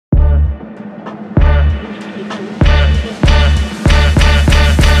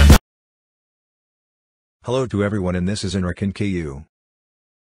Hello to everyone, and this is Theenrcon KU.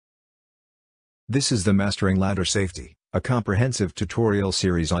 This is the Mastering Ladder Safety, a comprehensive tutorial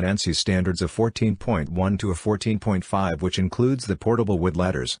series on ANSI Standards A14.1 to A14.5, which includes the portable wood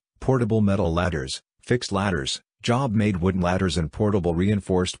ladders, portable metal ladders, fixed ladders, job-made wooden ladders and portable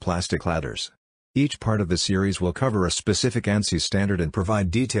reinforced plastic ladders. Each part of the series will cover a specific ANSI standard and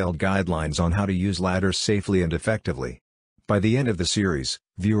provide detailed guidelines on how to use ladders safely and effectively. By the end of the series,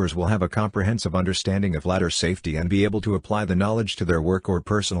 viewers will have a comprehensive understanding of ladder safety and be able to apply the knowledge to their work or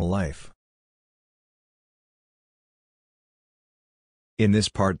personal life. In this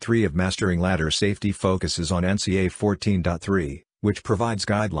part 3 of Mastering Ladder Safety focuses on ANSI A14.3, which provides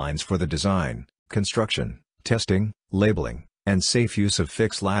guidelines for the design, construction, testing, labeling, and safe use of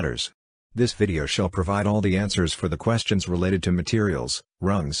fixed ladders. This video shall provide all the answers for the questions related to materials,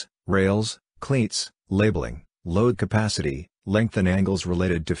 rungs, rails, cleats, labeling, load capacity, length and angles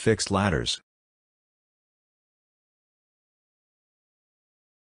related to fixed ladders.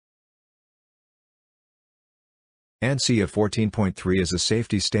 ANSI A14.3 is a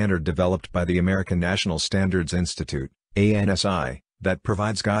safety standard developed by the American National Standards Institute, ANSI, that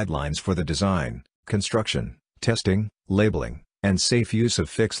provides guidelines for the design, construction, testing, labeling, and safe use of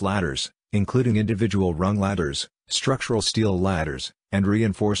fixed ladders, including individual rung ladders, structural steel ladders, and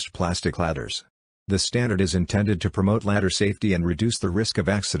reinforced plastic ladders. The standard is intended to promote ladder safety and reduce the risk of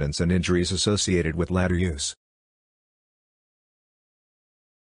accidents and injuries associated with ladder use.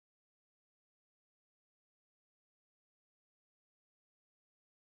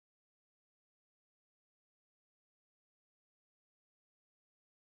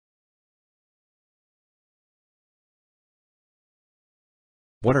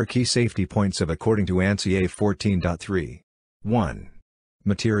 What are key safety points according to ANSI A14.3? 1.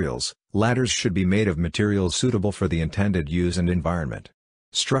 Materials. Ladders should be made of materials suitable for the intended use and environment.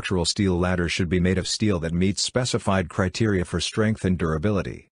 Structural steel ladders should be made of steel that meets specified criteria for strength and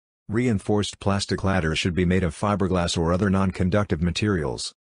durability. Reinforced plastic ladders should be made of fiberglass or other non-conductive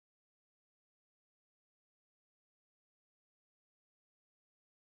materials.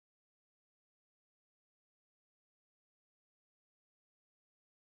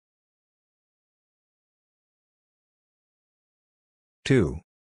 Two.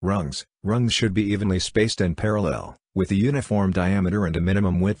 Rungs. Rungs should be evenly spaced and parallel, with a uniform diameter and a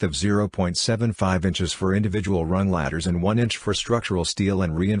minimum width of 0.75 inches for individual rung ladders and 1 inch for structural steel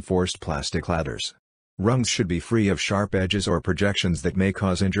and reinforced plastic ladders. Rungs should be free of sharp edges or projections that may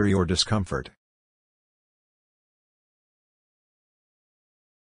cause injury or discomfort.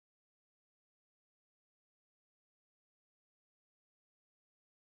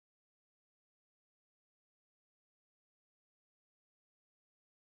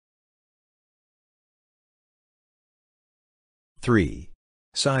 Three.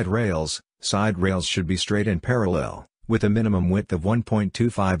 Side rails. Side rails should be straight and parallel, with a minimum width of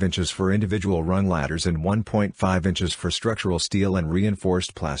 1.25 inches for individual rung ladders and 1.5 inches for structural steel and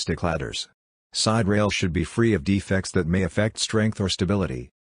reinforced plastic ladders. Side rails should be free of defects that may affect strength or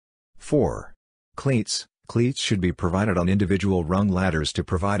stability. 4. Cleats. Cleats should be provided on individual rung ladders to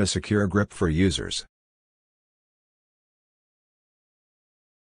provide a secure grip for users.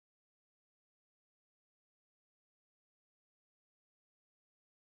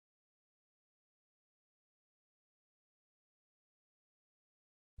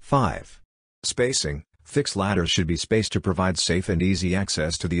 Five. Spacing. Fixed ladders should be spaced to provide safe and easy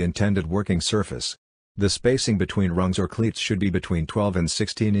access to the intended working surface. The spacing between rungs or cleats should be between 12 and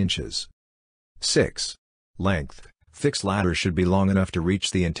 16 inches. 6. Length. Fixed ladders should be long enough to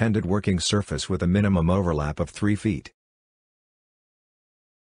reach the intended working surface with a minimum overlap of 3 feet.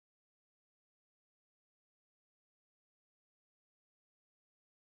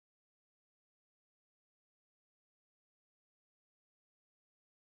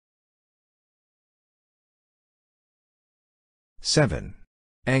 Seven.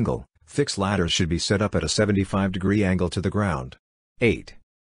 Angle. Fixed ladders should be set up at a 75-degree angle to the ground. 8.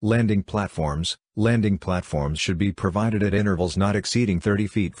 Landing platforms. Landing platforms should be provided at intervals not exceeding 30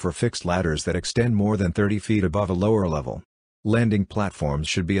 feet for fixed ladders that extend more than 30 feet above a lower level. Landing platforms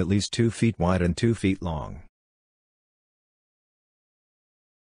should be at least 2 feet wide and 2 feet long.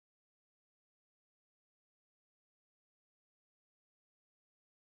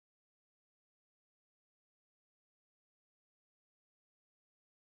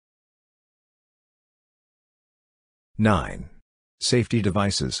 Nine. Safety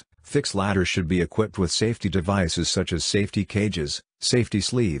devices. Fixed ladders should be equipped with safety devices such as safety cages, safety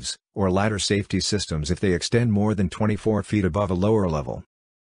sleeves, or ladder safety systems if they extend more than 24 feet above a lower level.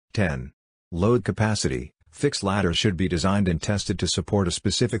 10. Load capacity. Fixed ladders should be designed and tested to support a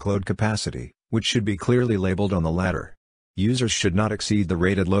specific load capacity, which should be clearly labeled on the ladder. Users should not exceed the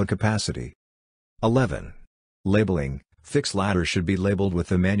rated load capacity. 11. Labeling. Fixed ladders should be labeled with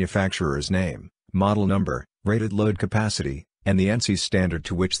the manufacturer's name, model number, rated load capacity, and the ANSI standard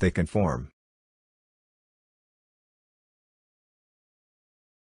to which they conform.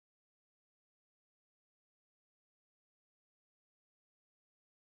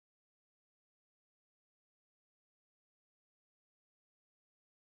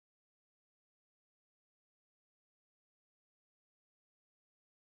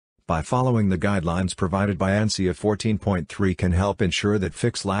 By following the guidelines provided by ANSI A14.3 can help ensure that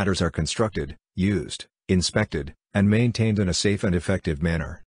fixed ladders are constructed, used, inspected, and maintained in a safe and effective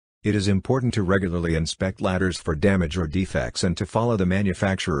manner. It is important to regularly inspect ladders for damage or defects and to follow the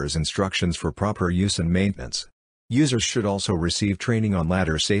manufacturer's instructions for proper use and maintenance. Users should also receive training on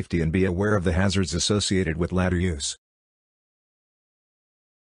ladder safety and be aware of the hazards associated with ladder use.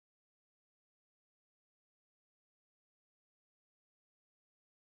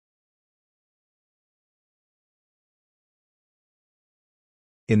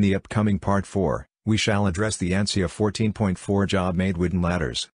 In the upcoming Part 4, we shall address the ANSI A14.4 job-made wooden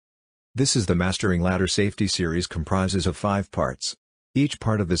ladders. This is the Mastering Ladder Safety series comprises of 5 parts. Each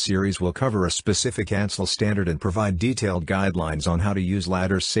part of the series will cover a specific ANSI standard and provide detailed guidelines on how to use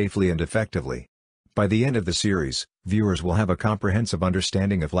ladders safely and effectively. By the end of the series, viewers will have a comprehensive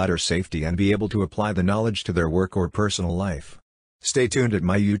understanding of ladder safety and be able to apply the knowledge to their work or personal life. Stay tuned at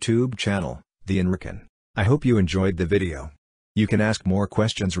my YouTube channel, Theenrcon. I hope you enjoyed the video. You can ask more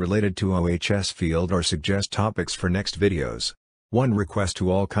questions related to OHS field or suggest topics for next videos. One request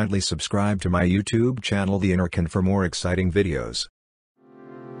to all: kindly subscribe to my YouTube channel Theenrcon for more exciting videos.